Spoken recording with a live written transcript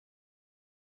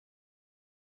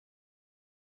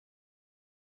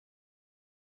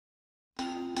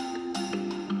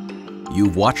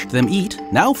You've watched them eat.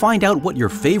 Now find out what your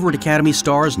favorite Academy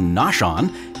stars nosh on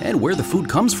and where the food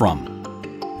comes from.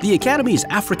 The Academy's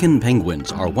African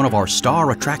penguins are one of our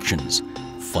star attractions.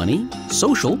 Funny,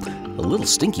 social, a little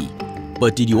stinky.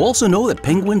 But did you also know that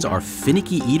penguins are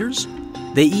finicky eaters?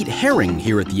 They eat herring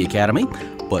here at the Academy,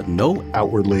 but no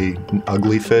outwardly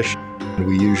ugly fish.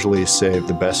 We usually save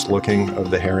the best looking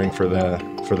of the herring for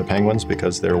the penguins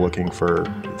because they're looking for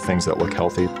things that look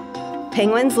healthy.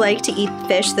 Penguins like to eat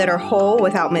fish that are whole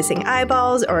without missing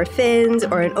eyeballs or fins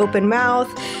or an open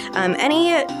mouth.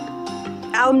 Any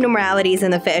abnormalities in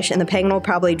the fish, and the penguin will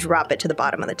probably drop it to the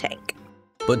bottom of the tank.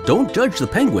 But don't judge the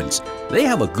penguins. They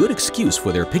have a good excuse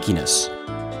for their pickiness.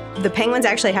 The penguins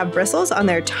actually have bristles on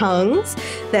their tongues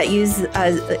that use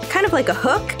kind of like a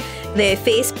hook. They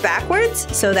face backwards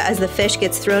so that as the fish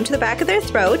gets thrown to the back of their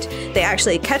throat, they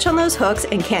actually catch on those hooks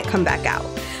and can't come back out.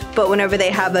 But whenever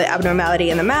they have an abnormality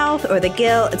in the mouth or the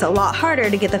gill, it's a lot harder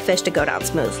to get the fish to go down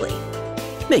smoothly.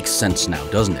 Makes sense now,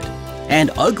 doesn't it?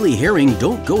 And ugly herring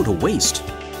don't go to waste.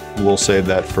 We'll save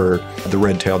that for the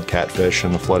red-tailed catfish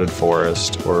in the flooded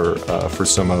forest, or for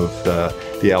some of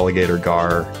the alligator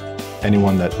gar,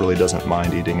 anyone that really doesn't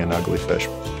mind eating an ugly fish.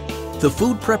 The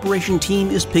food preparation team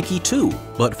is picky too,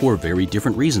 but for very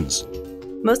different reasons.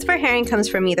 Most of our herring comes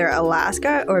from either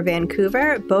Alaska or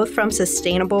Vancouver, both from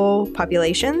sustainable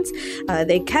populations.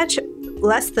 They catch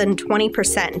less than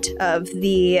 20% of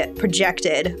the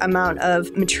projected amount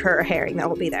of mature herring that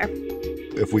will be there.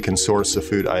 If we can source a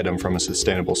food item from a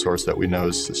sustainable source that we know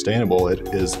is sustainable,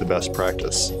 it is the best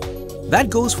practice. That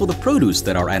goes for the produce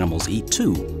that our animals eat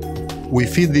too. We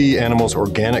feed the animals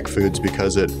organic foods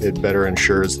because it better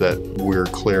ensures that we're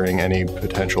clearing any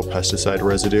potential pesticide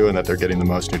residue and that they're getting the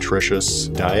most nutritious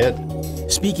diet.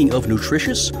 Speaking of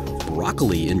nutritious,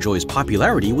 broccoli enjoys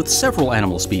popularity with several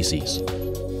animal species.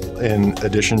 In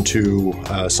addition to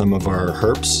some of our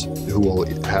herps who will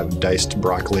have diced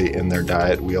broccoli in their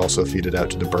diet, we also feed it out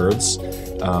to the birds,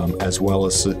 as well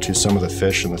as to some of the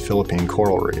fish in the Philippine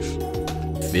coral reef.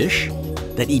 Fish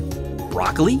that eat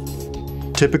broccoli?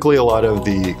 Typically, a lot of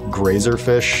the grazer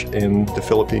fish in the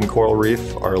Philippine coral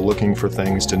reef are looking for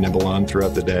things to nibble on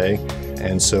throughout the day.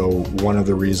 And so one of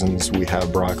the reasons we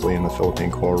have broccoli in the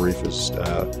Philippine coral reef is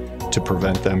to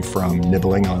prevent them from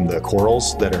nibbling on the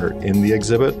corals that are in the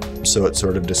exhibit. So it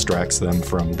sort of distracts them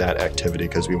from that activity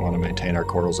because we want to maintain our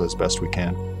corals as best we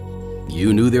can.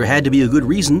 You knew there had to be a good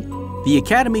reason. The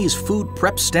Academy's food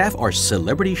prep staff are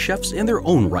celebrity chefs in their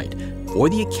own right for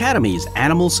the Academy's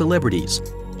animal celebrities,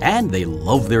 and they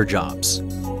love their jobs.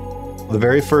 The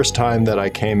very first time that I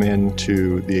came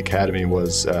into the Academy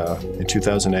was in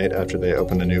 2008 after they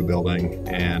opened the new building,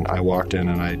 and I walked in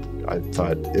and I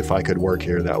thought if I could work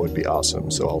here that would be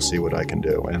awesome, so I'll see what I can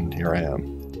do, and here I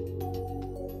am.